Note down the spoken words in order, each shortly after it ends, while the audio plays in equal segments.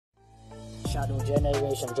Shadow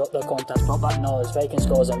Generationz, drop the contacts, pop that nose, faking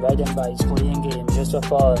scores and riding bikes, playing games just for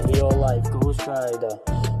fun, real life, Ghost Rider,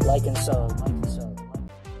 like and sub.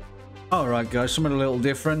 Alright guys, something a little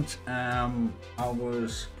different. I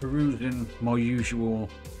was perusing my usual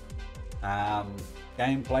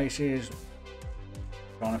game places,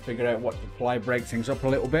 trying to figure out what to play, break things up a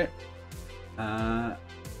little bit.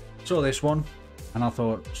 Saw this one and I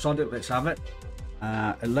thought, sod it, let's have it.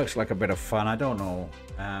 It looks like a bit of fun. I don't know.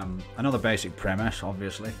 I know the basic premise,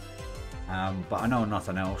 obviously, but I know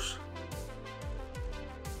nothing else.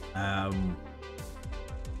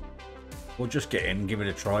 We'll just get in, give it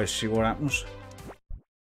a try, see what happens.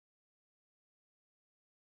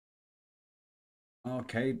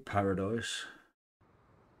 Arcade Paradise.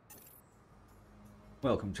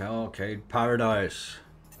 Welcome to Arcade Paradise.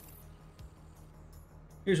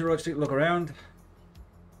 Use the right stick to look around.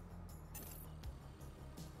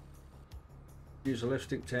 Use the left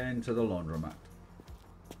stick to enter the laundromat.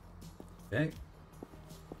 Okay.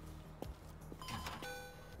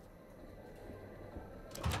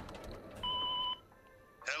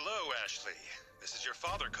 Hello, Ashley. This is your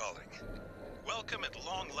father calling. Welcome at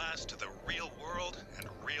long last to the real world and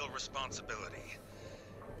real responsibility.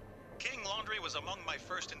 King Laundry was among my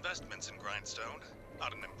first investments in Grindstone.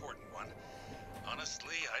 Not an important one.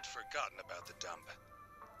 Honestly, I'd forgotten about the dump.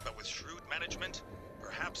 But with shrewd management,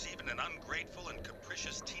 perhaps even an ungrateful and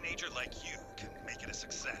capricious teenager like you can make it a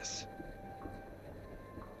success.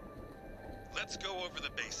 Let's go over the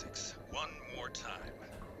basics one more time.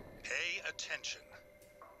 Pay attention.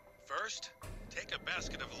 First, take a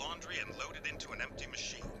basket of laundry and load it into an empty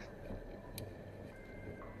machine.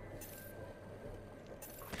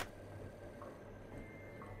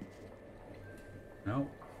 No.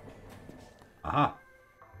 Aha.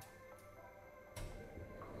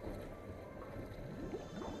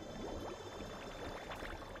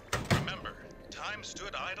 Remember, time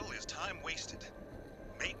stood idle is time wasted.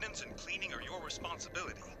 Maintenance and cleaning are your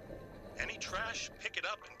responsibility. Any trash, pick it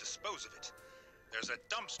up and dispose of it. There's a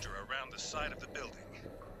dumpster around the side of the building.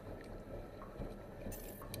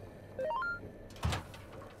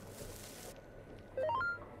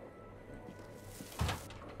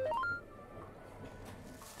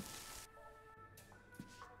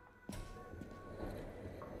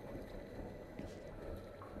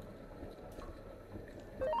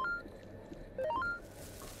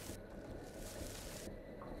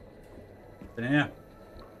 In here.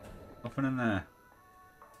 Nothing in there.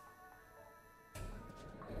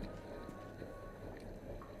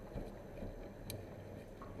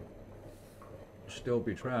 Still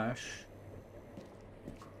be trash.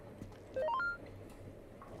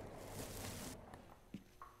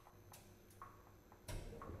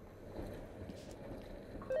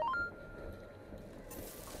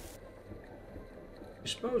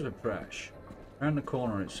 Dispose of trash. Around the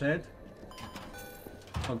corner, it said.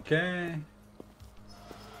 Okay.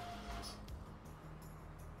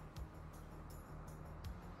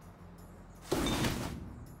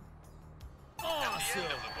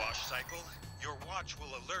 Your watch will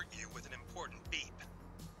alert you with an important beep.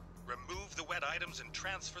 Remove the wet items and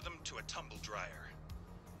transfer them to a tumble dryer.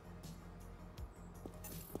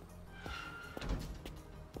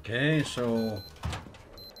 Okay, so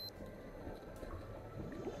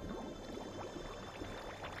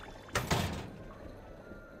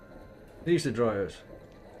these are dryers.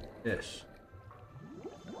 Yes.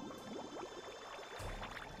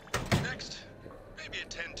 Next, maybe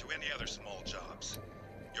attend to any other small jobs.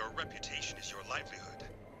 Your reputation is your livelihood.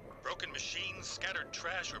 Broken machines, scattered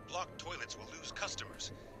trash, or blocked toilets will lose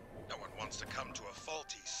customers. No one wants to come to a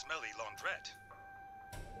faulty, smelly laundrette.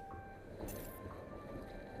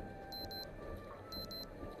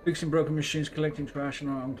 Fixing broken machines, collecting trash, and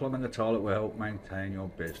unplugging the toilet will help maintain your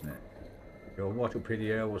business. Your watch or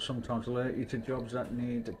PDL will sometimes alert you to jobs that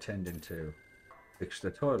need attending to. Fix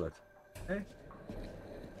the toilet. Okay?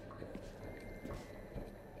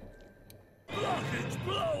 Blockage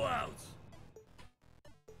blowouts!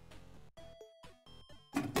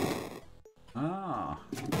 Ah.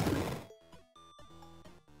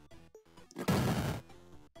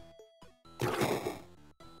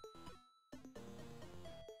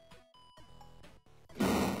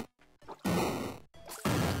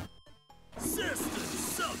 System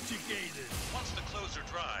subjugated! Once the clothes are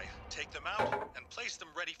dry, take them out and place them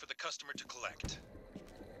ready for the customer to collect.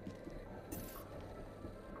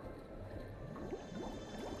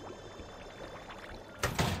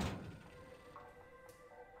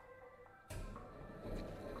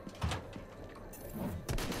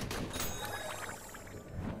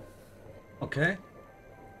 Okay.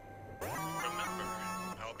 Remember,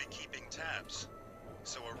 I'll be keeping tabs.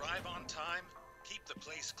 So a arrive on time, keep the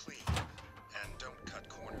place clean, and don't cut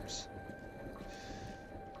corners.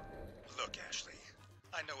 Look, Ashley,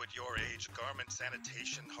 I know at your age, garment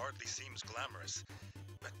sanitation hardly seems glamorous,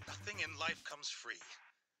 but nothing in life comes free.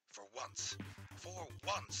 For once,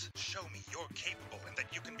 show me you're capable and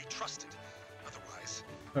that you can be trusted. Otherwise...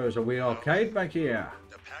 There's a wee arcade back here.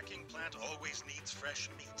 The packing plant always needs fresh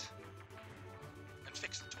meat. And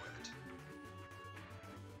fix the toilet.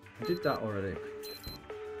 I did that already.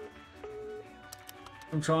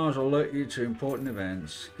 Sometimes I'll alert you to important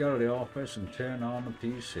events. Go to the office and turn on the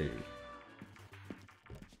PC.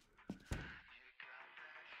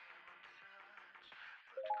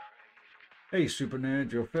 Hey Super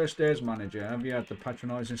Nerd, your first day as manager. Have you had the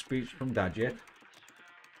patronising speech from Dad yet?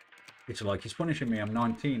 It's like he's punishing me. I'm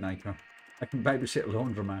 19. I can babysit a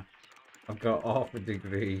laundromat. I've got half a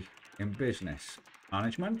degree in business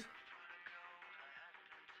management.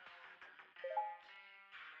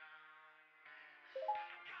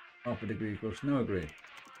 Half a degree equals no degree.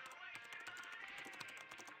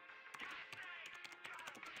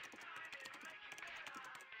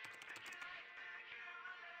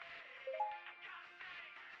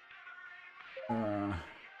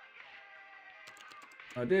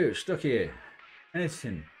 I do, stuck here.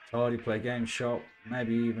 Anything. Tidy, play game, shop,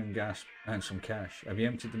 maybe even gas, earn some cash. Have you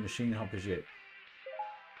emptied the machine hoppers yet?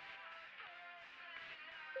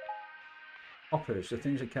 Hoppers, the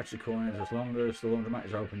things that catch the coins. As long as the laundromat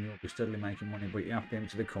is open, you'll be steadily making money, but you have to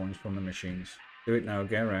empty the coins from the machines. Do it now,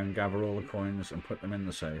 go around, gather all the coins and put them in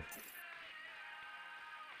the safe.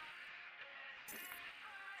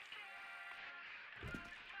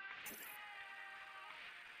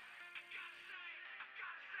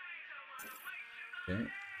 Okay.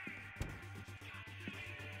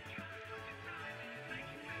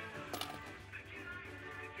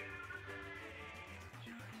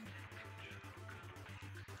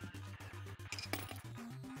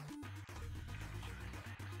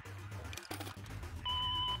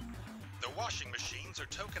 The washing machines are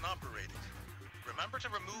token operated. Remember to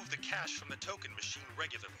remove the cash from the token machine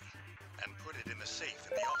regularly and put it in the safe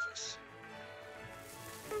in the office.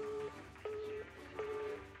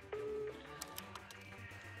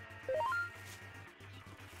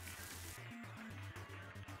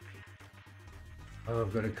 Oh,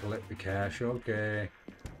 I've got to collect the cash, okay.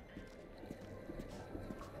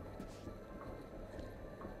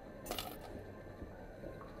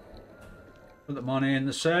 Put the money in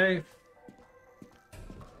the safe.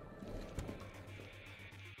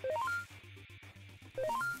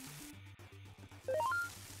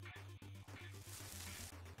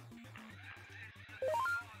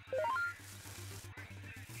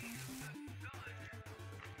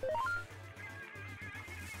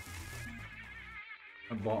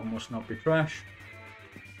 The bottom must not be trash.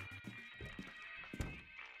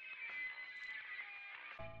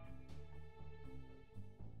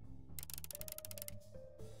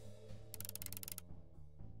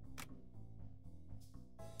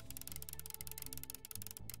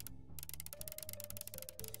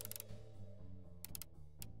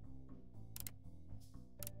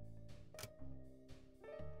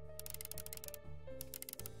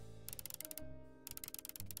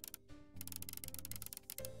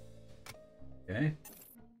 Okay.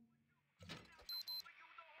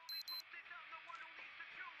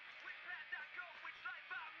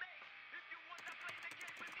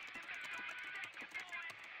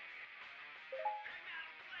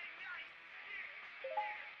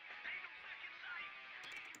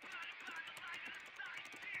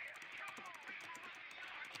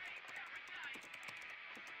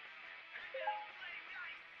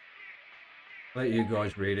 Let you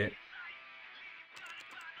guys read it.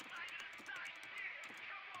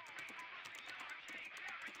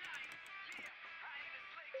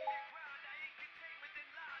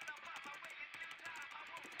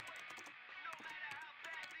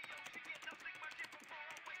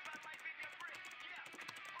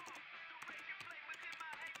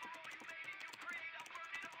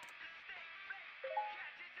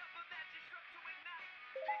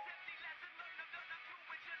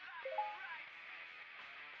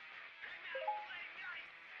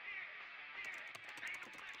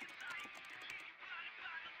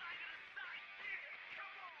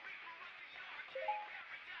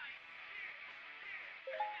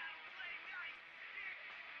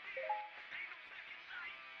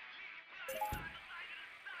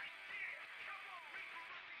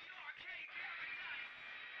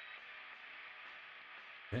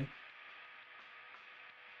 Okay.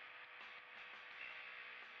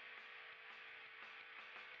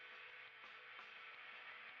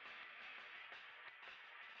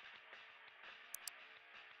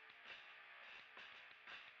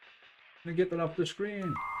 Let me get that off the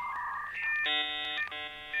screen.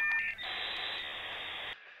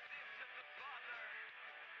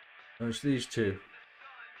 There's these two.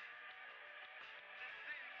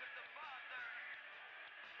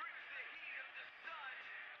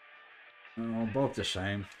 Oh, both the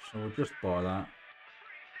same, so we'll just buy that.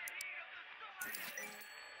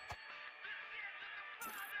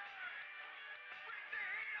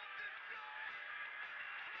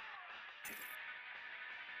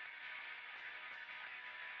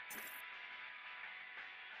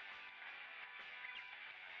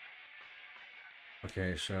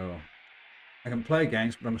 Okay, so I can play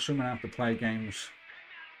games, but I'm assuming I have to play games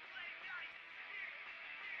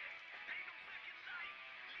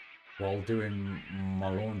while doing my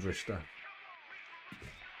laundry stuff.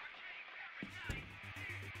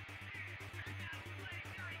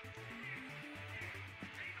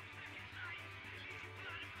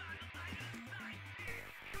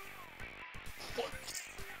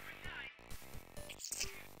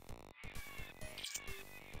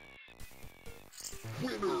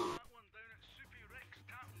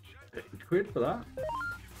 £8 for that.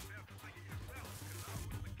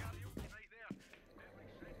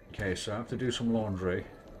 Okay, so I have to do some laundry.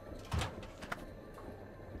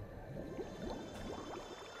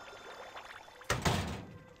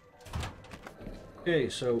 Okay,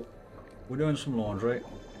 so we're doing some laundry.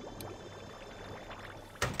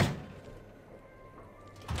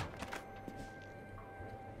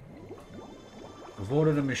 I've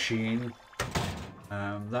ordered a machine.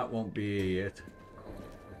 That won't be here yet.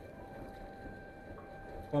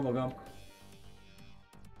 Where am I going?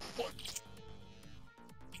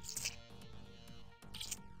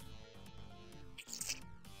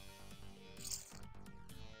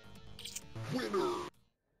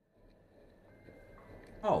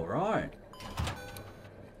 All right.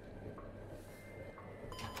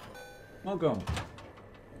 Welcome.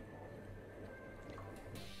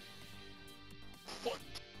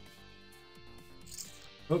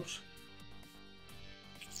 Oops.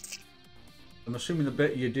 I'm assuming the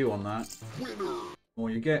better you do on that, the more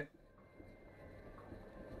you get.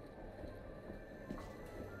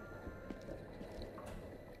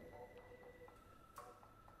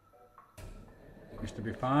 Used to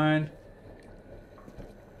be fine.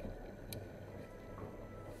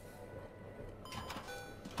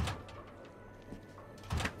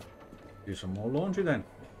 Do some more laundry then.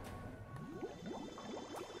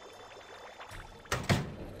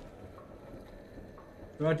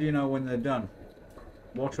 So how do you know when they're done?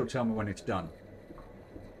 Watch will tell me when it's done.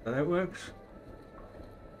 Is that how it works?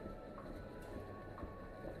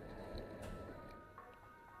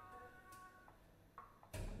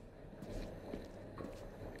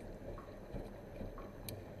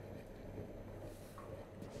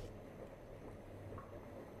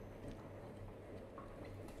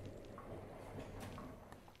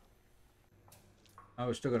 Oh,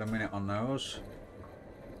 we've still got a minute on those.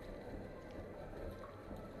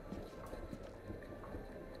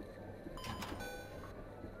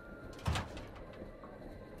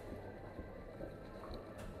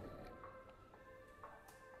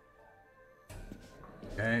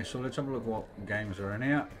 Okay, so let's have a look what games are in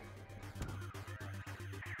here.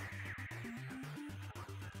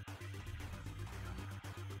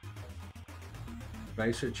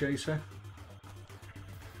 Racer Chaser.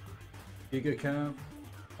 Giga Cab.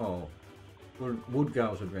 Oh, Wood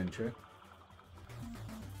Girls Adventure.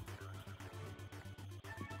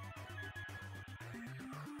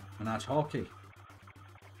 And that's hockey.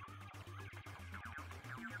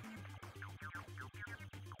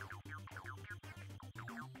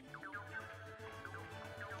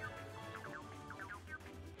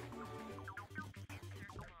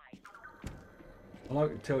 I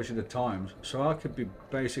like it tells you the times, so I could be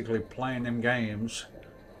basically playing them games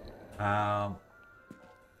while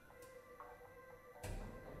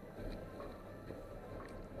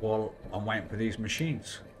I'm waiting for these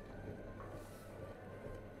machines.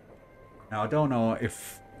 Now I don't know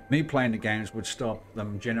if me playing the games would stop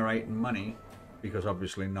them generating money, because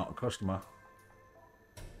obviously not a customer.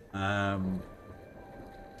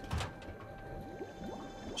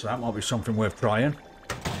 So that might be something worth trying.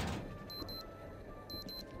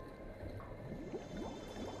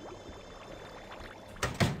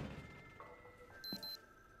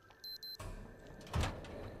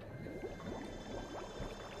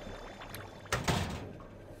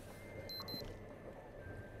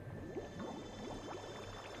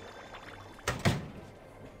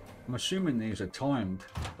 I'm assuming these are timed,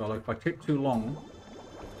 so like if I take too long,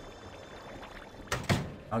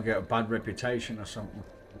 I'll get a bad reputation or something.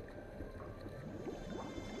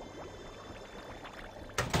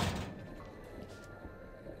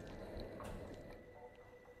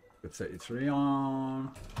 Put 33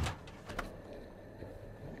 on.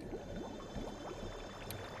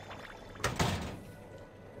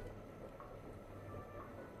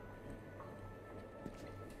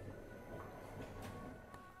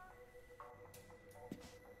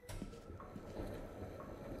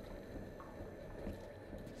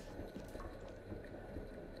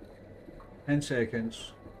 Ten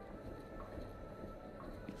seconds.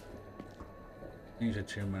 These are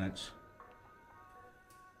 2 minutes.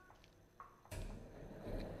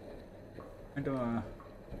 And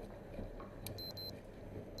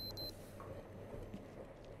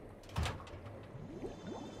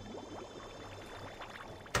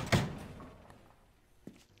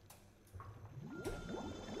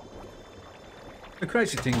the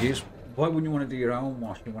crazy thing is, why wouldn't you want to do your own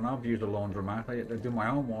washing? When I've used a laundromat, I have to do my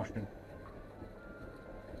own washing.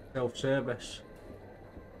 Self-service.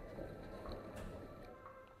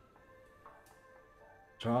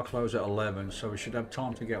 So I'll close at 11, so we should have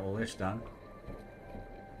time to get all this done.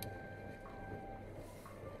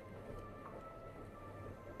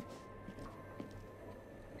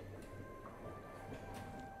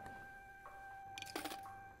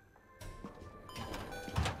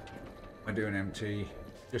 I do an MT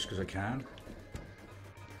just because I can.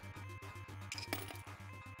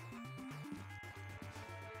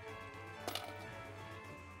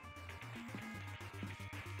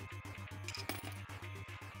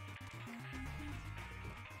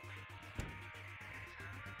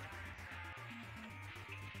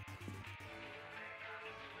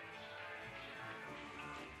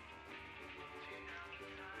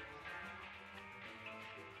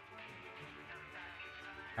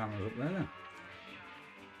 Camera's up there then.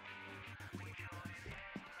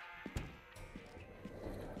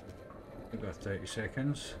 We've got 30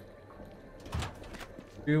 seconds.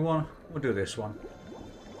 Do one? We'll do this one.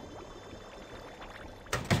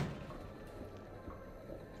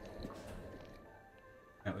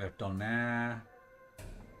 That left on there.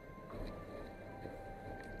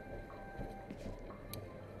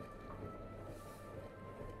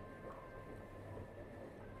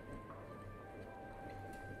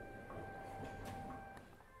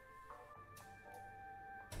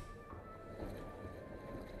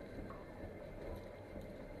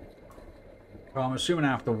 So I'm assuming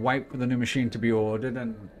I have to wait for the new machine to be ordered,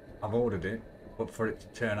 and I've ordered it, but for it to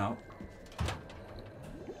turn up.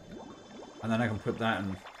 And then I can put that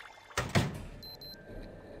in.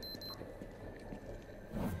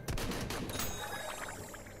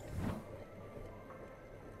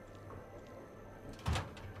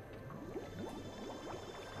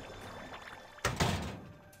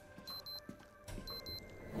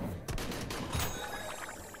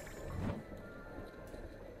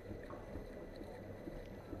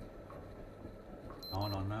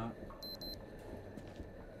 On that.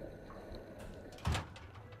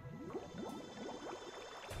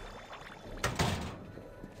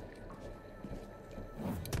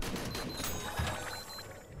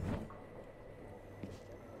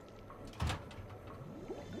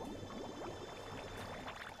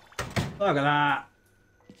 Look at that.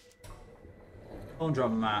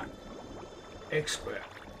 Laundromat expert.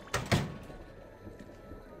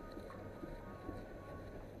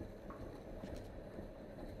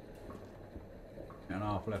 And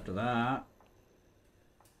half left of that.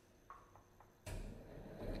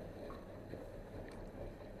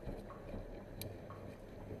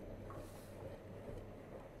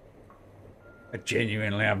 I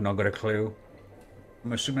genuinely have not got a clue.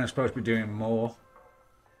 I'm assuming I'm supposed to be doing more.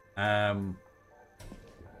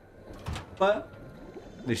 But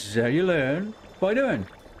this is how you learn by doing.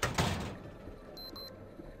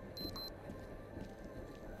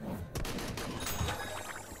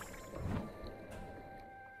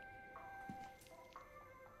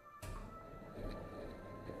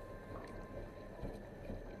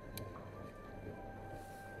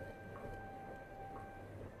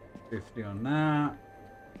 $50 on that.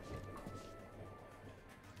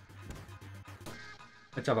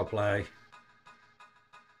 Let's have a play.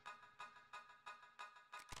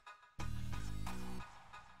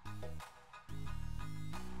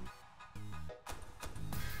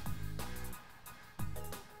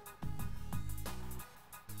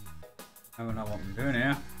 I don't know what I'm doing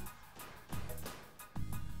here.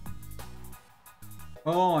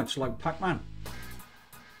 Oh, it's like Pac-Man.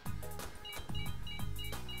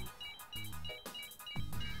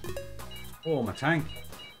 Oh, my tank.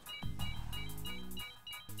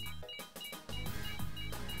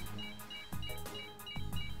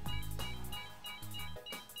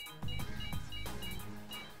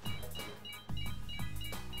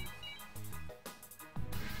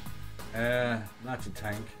 That's a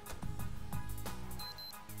tank.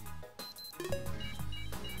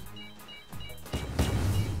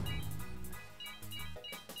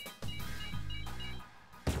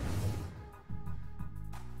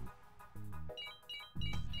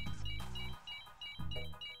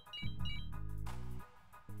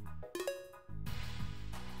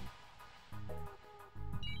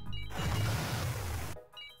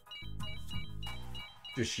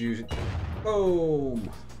 Just use it. Boom!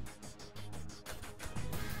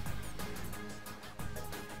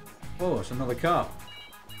 Oh, it's another car.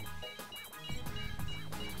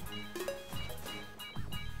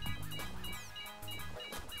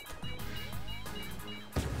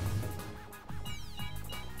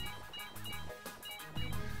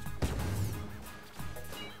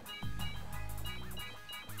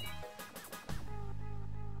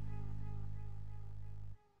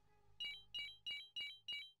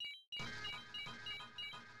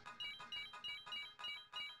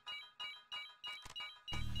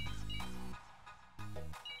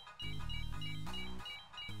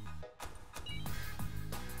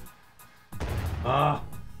 Ah!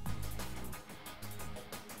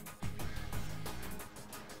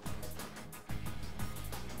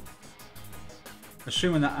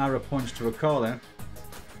 Assuming that arrow points to a car then.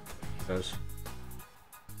 It does.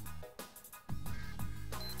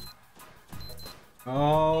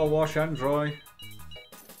 Oh, wash and dry.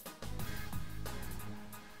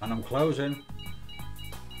 And I'm closing.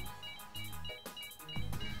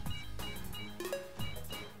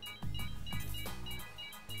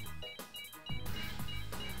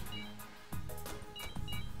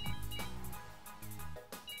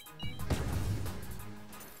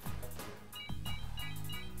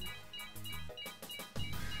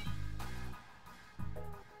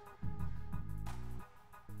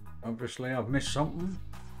 Obviously, I've missed something.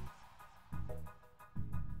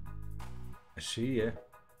 I see you.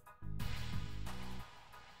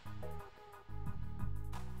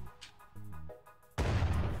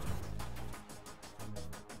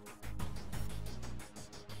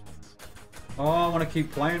 Oh, I want to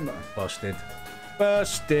keep playing, but I'm busted.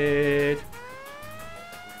 Busted!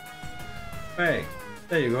 Hey,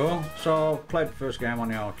 there you go. So, I've played the first game on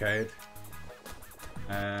the arcade.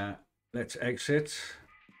 Let's exit.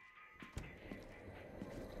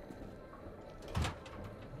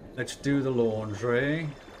 Let's do the laundry.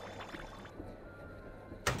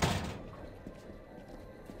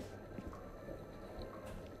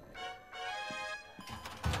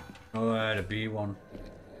 Oh, I had a B one.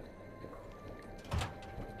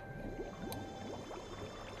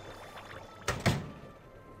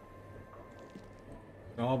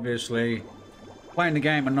 Obviously, playing the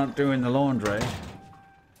game and not doing the laundry,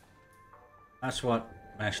 that's what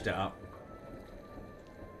messed it up.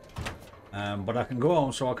 But I can go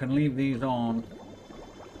on, so I can leave these on.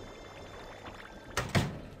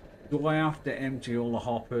 Do I have to empty all the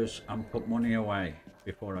hoppers and put money away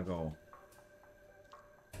before I go?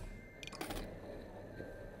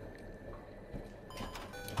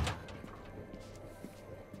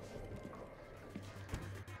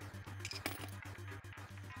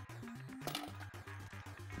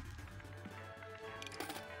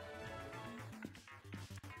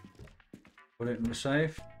 Put it in the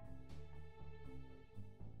safe.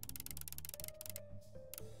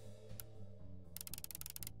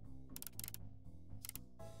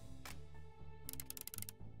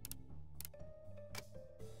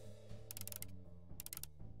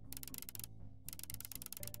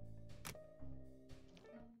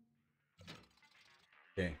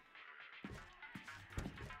 Okay.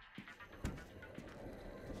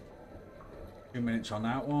 Few minutes on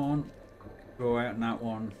that one. Go out on that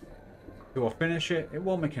one. Do I finish it? It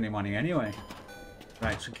won't make any money anyway.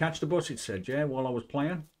 Right, so catch the bus, it said, yeah, while I was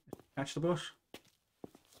playing. Catch the bus.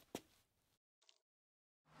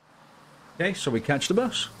 Okay, so we catch the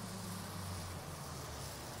bus.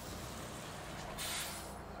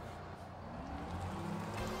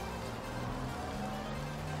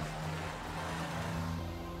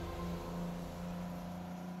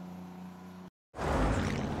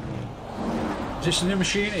 Is this a new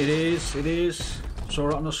machine? It is, it is. Saw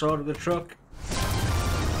it on the side of the truck.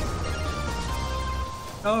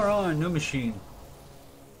 Alright, new machine.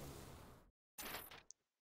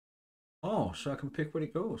 Oh, so I can pick where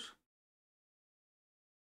it goes.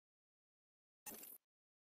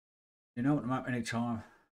 You know what the map anytime.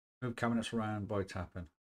 Move cabinets around by tapping.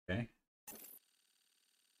 Okay.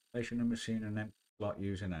 Station the machine and then slot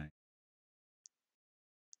using A.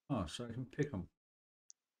 Oh, so I can pick them.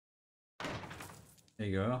 There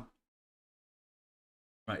you go.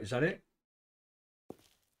 Right, is that it?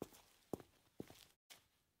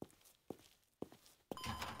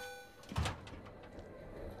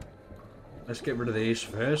 Let's get rid of these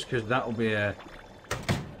first, because that'll be a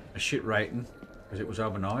shit rating, because it was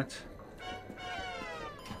overnight.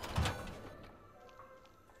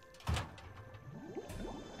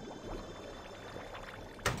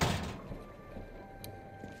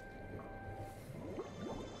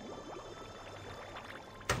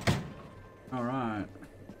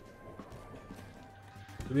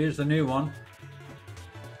 So here's the new one.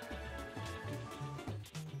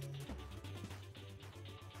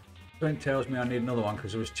 Something tells me I need another one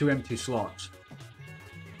because there was 2 empty slots.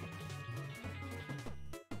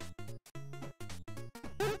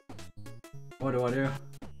 What do I do?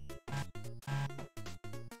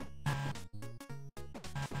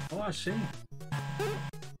 Oh, I see.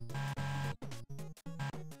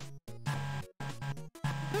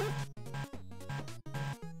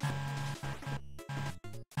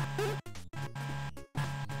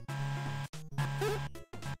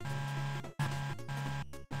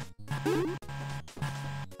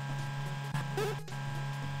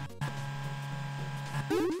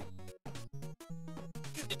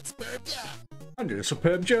 I did a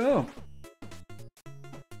superb job.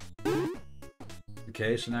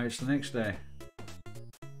 Okay, so now it's the next day.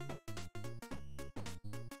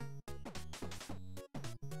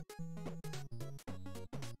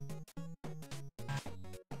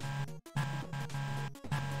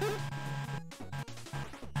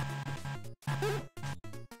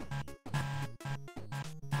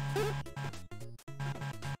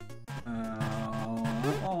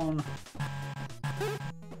 On.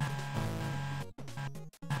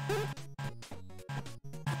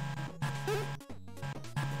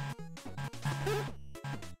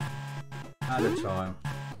 At a time.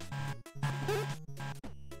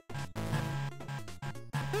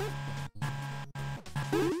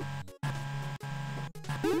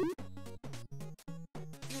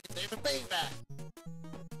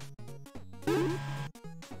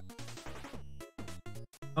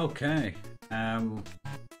 Okay.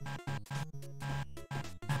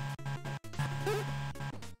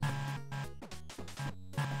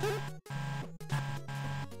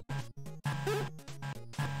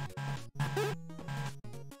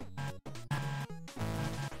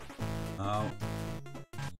 Oh.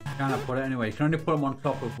 Can't put it anyway. You can only put them on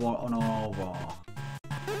top of what on all bar.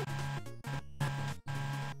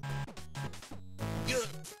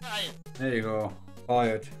 There you go.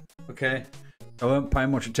 Fired. Okay. I won't pay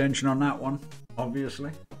much attention on that one,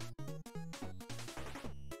 obviously.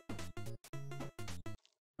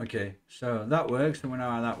 Okay, so that works, and we know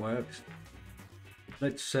how that works.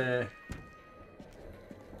 Let's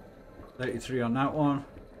 33 on that one.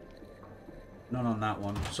 None on that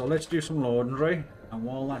one. So let's do some laundry, and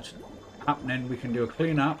while that's happening, we can do a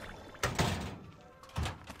clean up.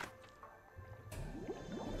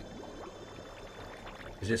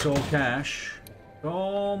 Because it's all cash. It's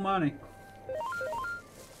all money.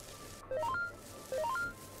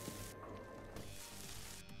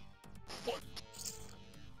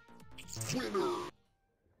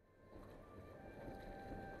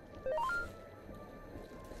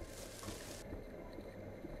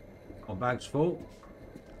 Our bag's full.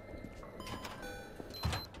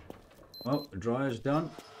 Well, the dryer's done.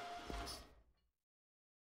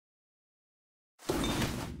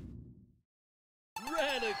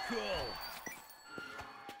 Radical.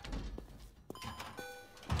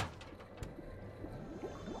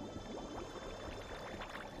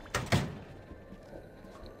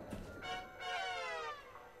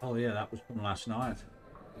 Oh yeah, that was from last night.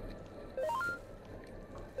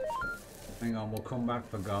 Hang on, we'll come back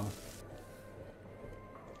for gum.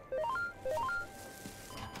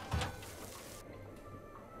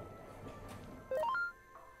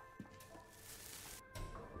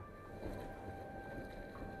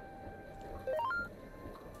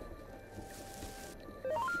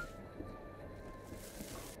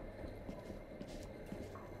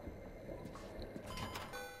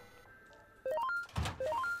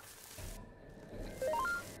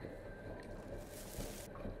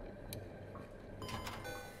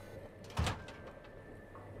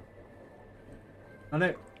 And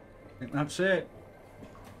I think that's it.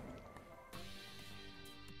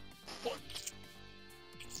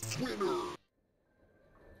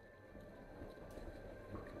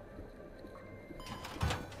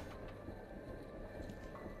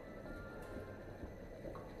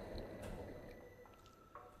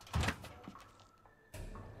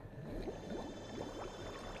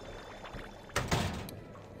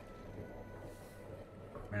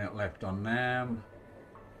 Minute left on them.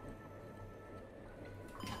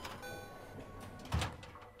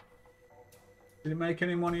 Did he make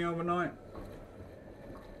any money overnight?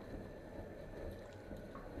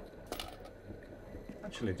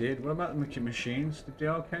 Actually did. What about the Mickey machines? Did the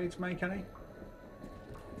arcades make any?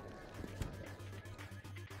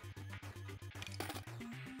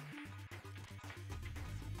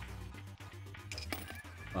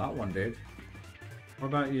 Well, that one did. What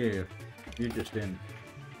about you? You just didn't.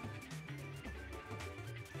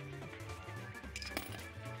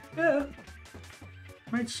 Yeah.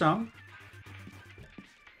 Made some.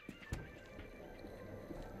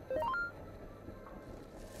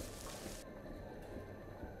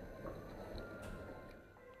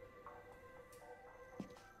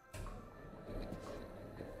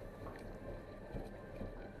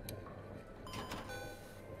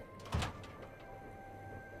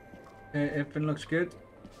 Everything looks good.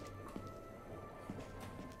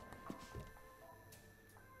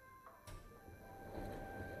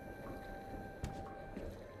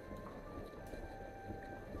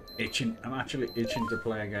 Itching. I'm actually itching to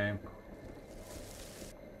play a game.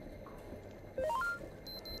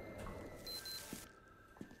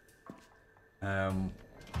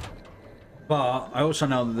 But I also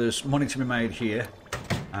know that there's money to be made here,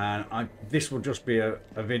 and this will just be a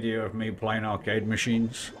video of me playing arcade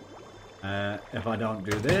machines. If I don't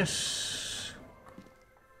do this,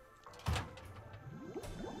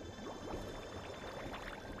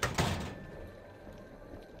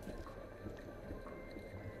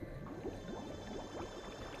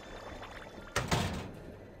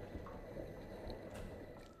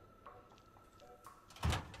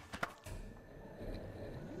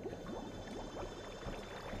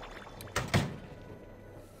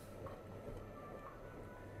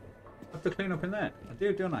 I have to clean up in there. I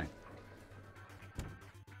do, don't I?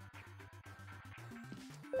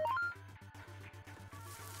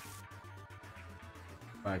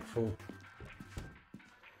 Bag full.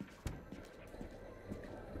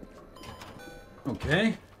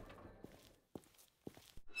 Okay.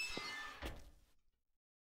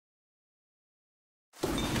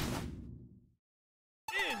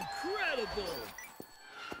 Incredible!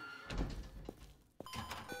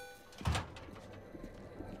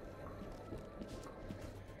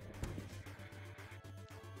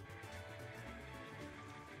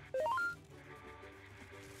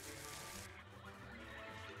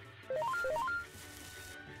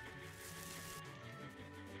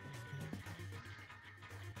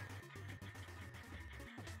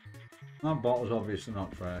 That bottle's obviously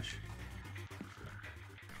not fresh.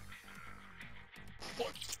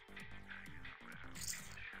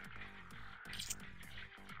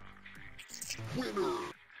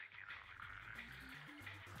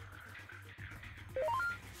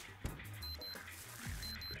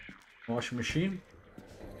 Washing machine.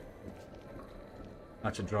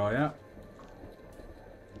 That's a dryer.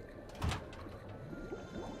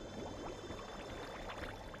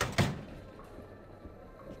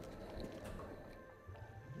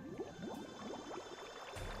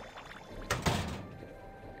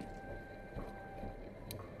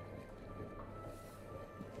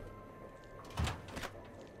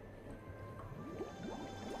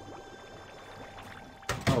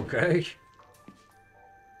 Okay.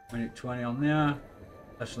 Minute 20 on there.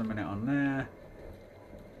 Less than a minute on there.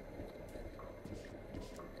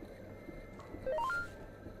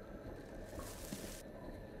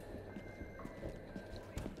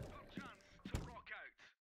 Chance to rock out.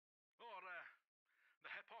 Or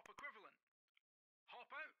the hip-hop equivalent.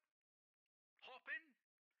 Hop out. Hop in.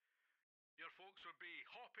 Your folks would be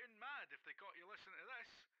hopping mad if they got you listening to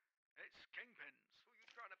this. It's Kingpins. Who you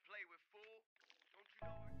trying to play with, fool? Don't you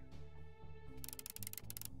know I can...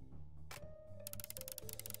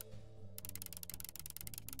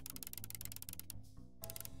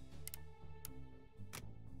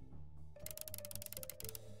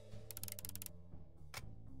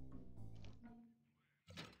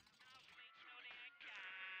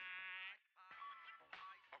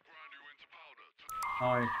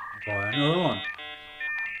 I buy another one.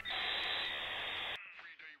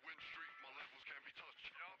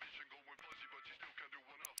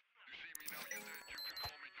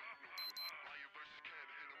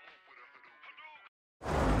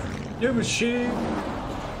 New machine.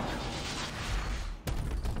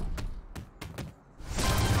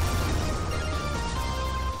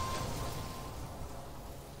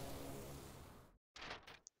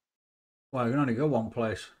 Well, I can only go one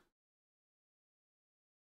place.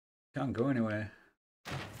 Can't go anywhere.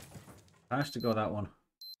 Has to go that one.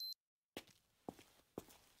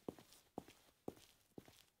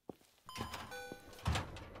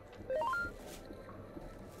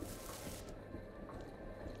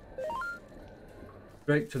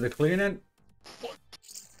 Straight to the cleaning.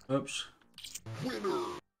 Oops.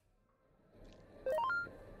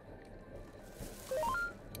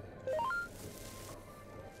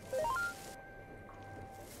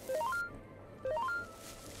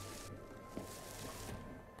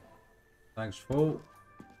 Thanks, full.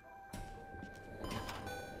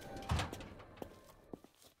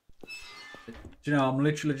 Do you know, I'm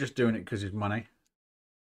literally just doing it because it's money.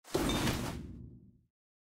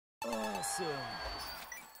 Awesome!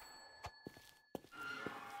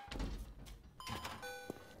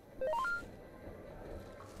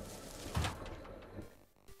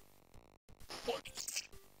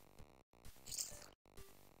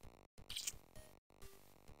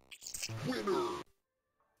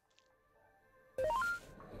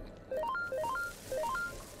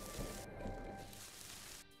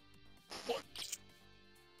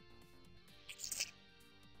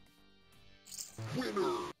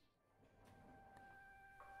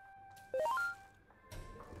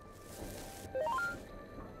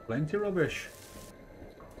 Plenty rubbish.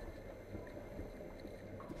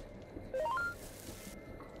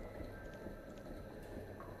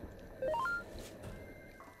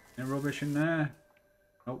 Any rubbish in there?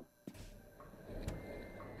 Nope.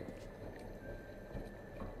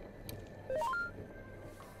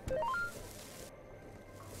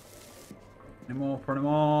 Any more? For any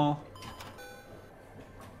more?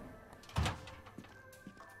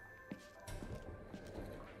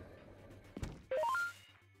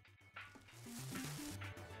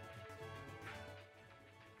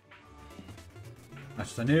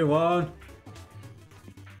 That's the new one.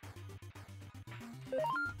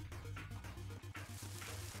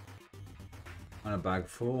 And a bag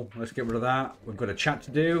full. Let's get rid of that. We've got a chat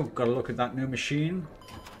to do. We've got to look at that new machine.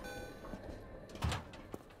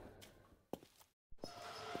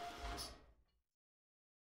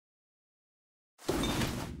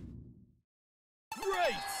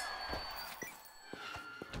 Great!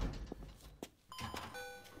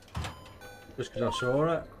 Just because I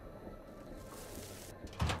saw it.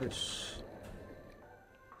 Let's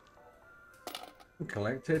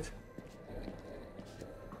collect it.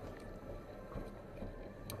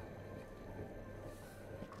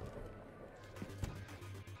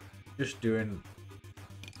 Just doing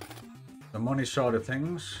the money side of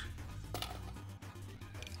things.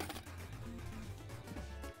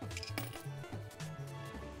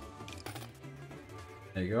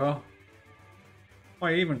 There you go.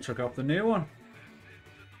 I even took off the new one.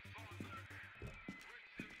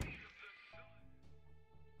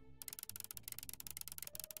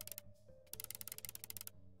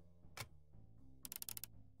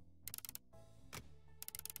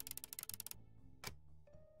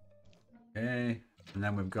 Okay, and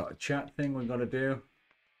then we've got a chat thing we've got to do.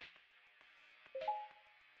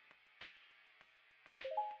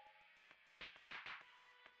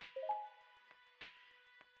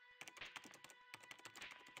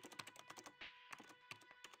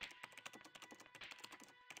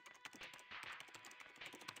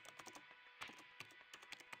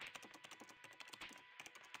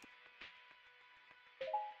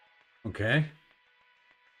 Okay.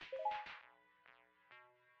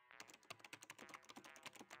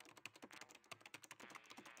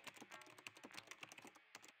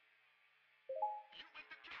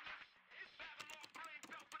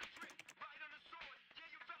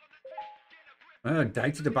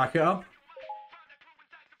 Data to back it up.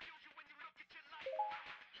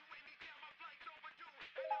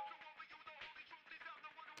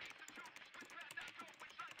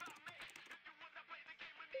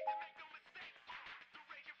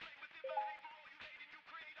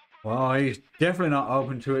 Well, he's definitely not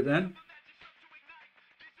open to it then.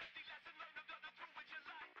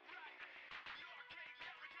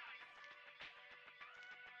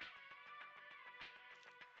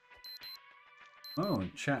 Oh,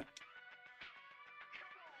 chat.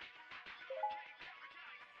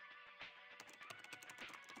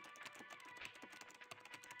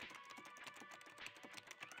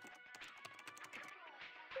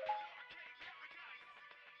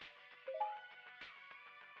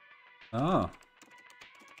 Oh.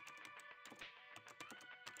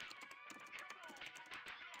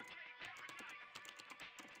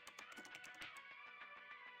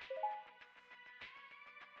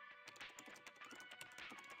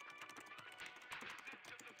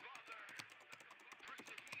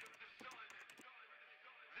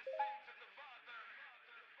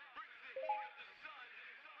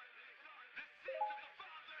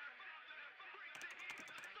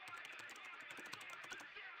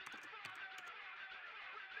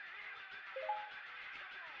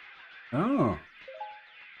 Oh.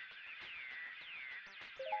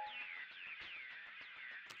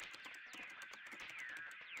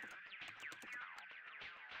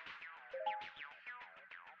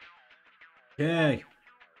 Okay.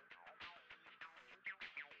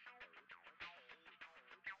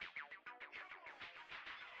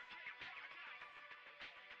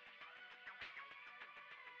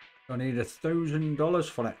 I need $1,000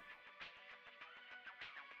 for it.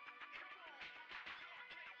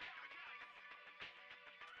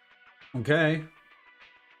 Okay.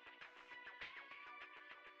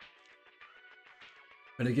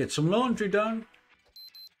 Better get some laundry done.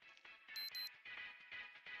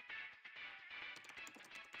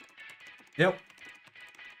 Yep.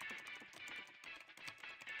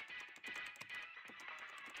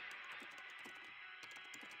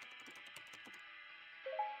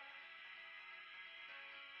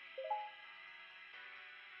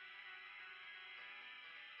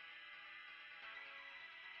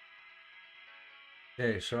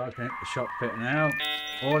 Okay, so I can hit the shop fit now.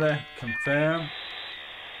 Order, confirm.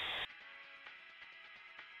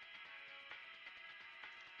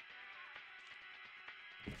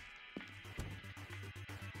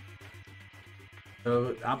 So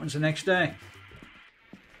it happens the next day.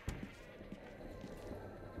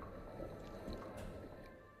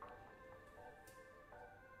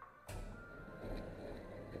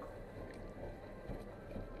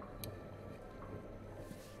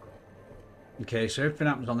 Okay, so everything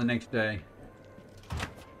happens on the next day.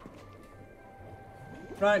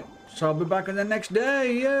 Right, so I'll be back on the next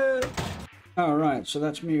day, yeah! Alright, so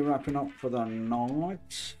that's me wrapping up for the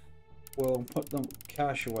night. We'll put the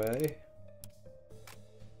cash away.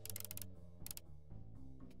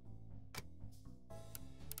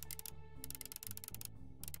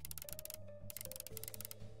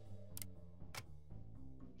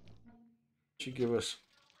 Should give us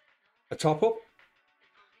a top up.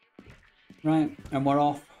 Right, and we're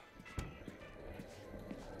off.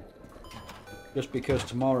 Just because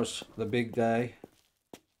tomorrow's the big day.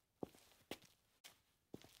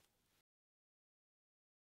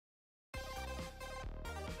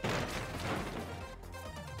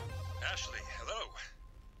 Ashley, hello.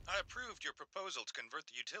 I approved your proposal to convert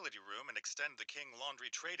the utility room and extend the King Laundry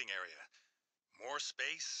trading area. More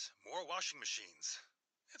space, more washing machines.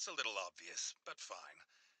 It's a little obvious, but fine.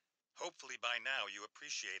 Hopefully by now you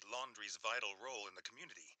appreciate laundry's vital role in the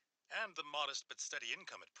community, and the modest but steady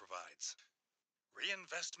income it provides.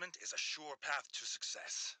 Reinvestment is a sure path to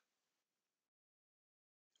success.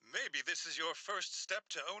 Maybe this is your first step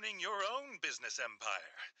to owning your own business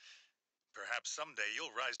empire. Perhaps someday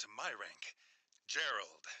you'll rise to my rank.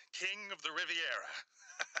 Gerald, King of the Riviera.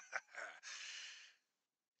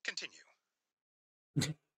 Continue.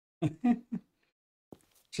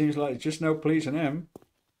 Seems like it's just no pleasing him.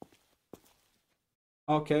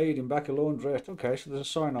 Arcade in back of laundrette. Okay, so there's a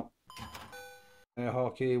sign up. Air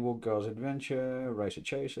hockey, Wood Girls Adventure, Racer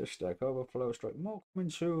Chaser, Stack Overflow, Strike More coming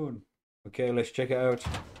soon. Okay, let's check it out.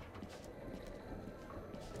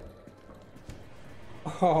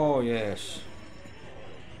 Oh, yes.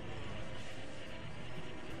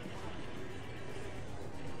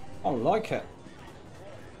 I like it.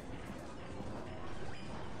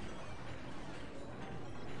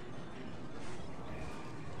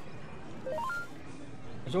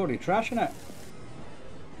 It's already trashing it.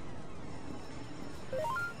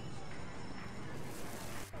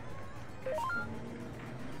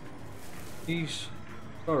 Keys,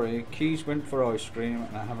 sorry, Keys went for ice cream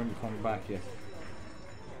and I haven't come back yet.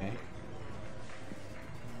 Okay.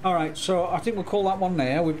 Alright, so I think we'll call that one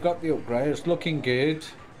there. We've got the upgrade, it's looking good.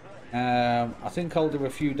 I think I'll do a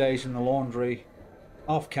few days in the laundry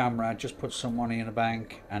off camera, just put some money in the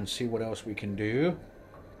bank and see what else we can do.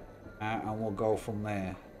 And we'll go from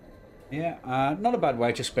there. Yeah, not a bad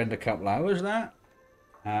way to spend a couple hours, that.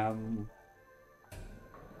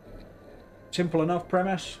 Simple enough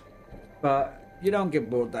premise, but you don't get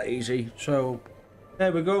bored that easy. So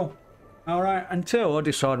there we go. Alright, until I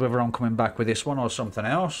decide whether I'm coming back with this one or something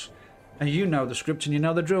else. And you know the script and you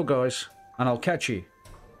know the drill, guys. And I'll catch you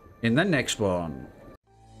in the next one.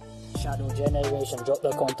 Shadow Generationz, drop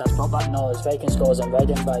the contact, drop that noise, faking scores and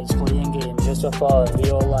riding bikes, playing games just for fun,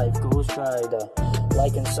 real life, Ghost Rider,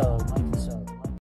 like and sub.